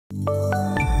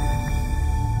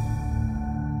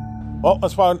Well,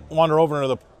 let's wander over into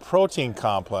the protein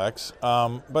complex.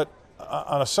 But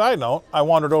on a side note, I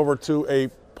wandered over to a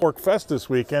pork fest this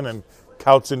weekend in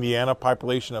Couts, Indiana,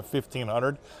 population of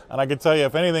 1,500. And I can tell you,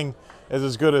 if anything is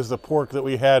as good as the pork that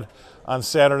we had on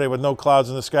Saturday with no clouds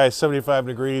in the sky, 75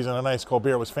 degrees, and a nice cold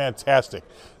beer, it was fantastic.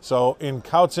 So in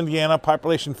Couts, Indiana,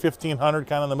 population 1,500,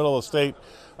 kind of in the middle of the state,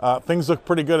 things look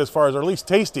pretty good as far as, or at least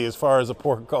tasty as far as the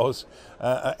pork goes,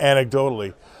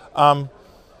 anecdotally.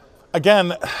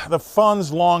 Again, the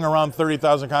funds long around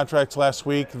 30,000 contracts last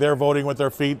week. They're voting with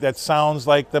their feet. That sounds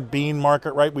like the bean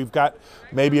market, right? We've got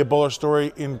maybe a bullish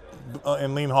story in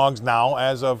lean hogs now,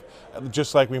 as of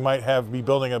just like we might be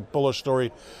building a bullish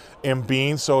story in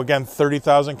beans. So again,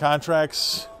 30,000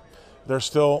 contracts. They're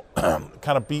still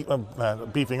kind of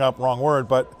beefing up, wrong word,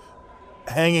 but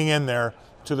hanging in there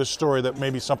to the story that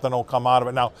maybe something will come out of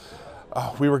it. Now,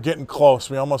 we were getting close.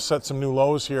 We almost set some new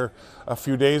lows here a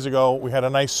few days ago. We had a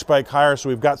nice spike higher, so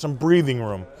we've got some breathing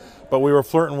room. But we were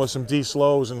flirting with some decent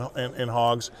lows in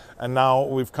hogs, and now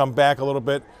we've come back a little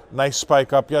bit. Nice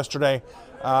spike up yesterday.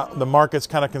 The market's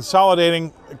kind of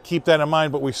consolidating. Keep that in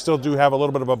mind, but we still do have a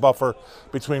little bit of a buffer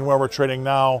between where we're trading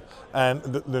now and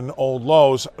the old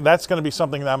lows. That's going to be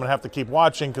something that I'm going to have to keep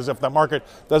watching, because if the market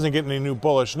doesn't get any new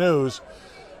bullish news,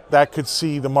 that could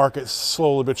see the market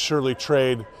slowly but surely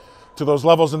trade to those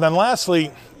levels. And then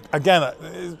lastly, again,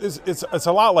 it's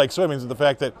a lot like soybeans, the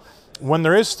fact that when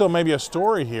there is still maybe a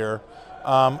story here,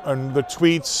 and the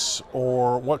tweets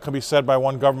or what can be said by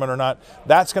one government or not,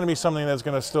 that's going to be something that's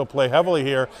going to still play heavily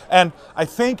here. And I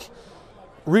think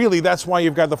really that's why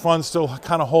you've got the funds still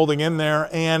kind of holding in there.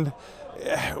 And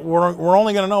we're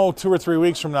only going to know 2 or 3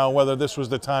 weeks from now whether this was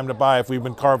the time to buy, if we've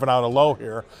been carving out a low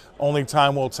here. Only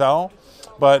time will tell.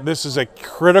 But this is a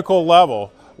critical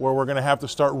level where we're going to have to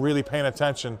start really paying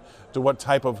attention to what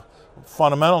type of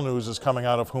fundamental news is coming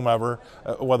out of whomever,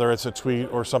 whether it's a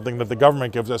tweet or something that the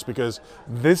government gives us, because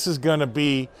this is going to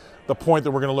be the point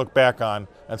that we're going to look back on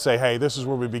and say, hey, this is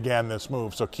where we began this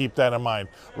move. So keep that in mind.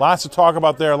 Lots to talk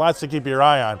about there, lots to keep your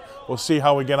eye on. We'll see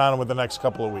how we get on with the next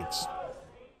couple of weeks.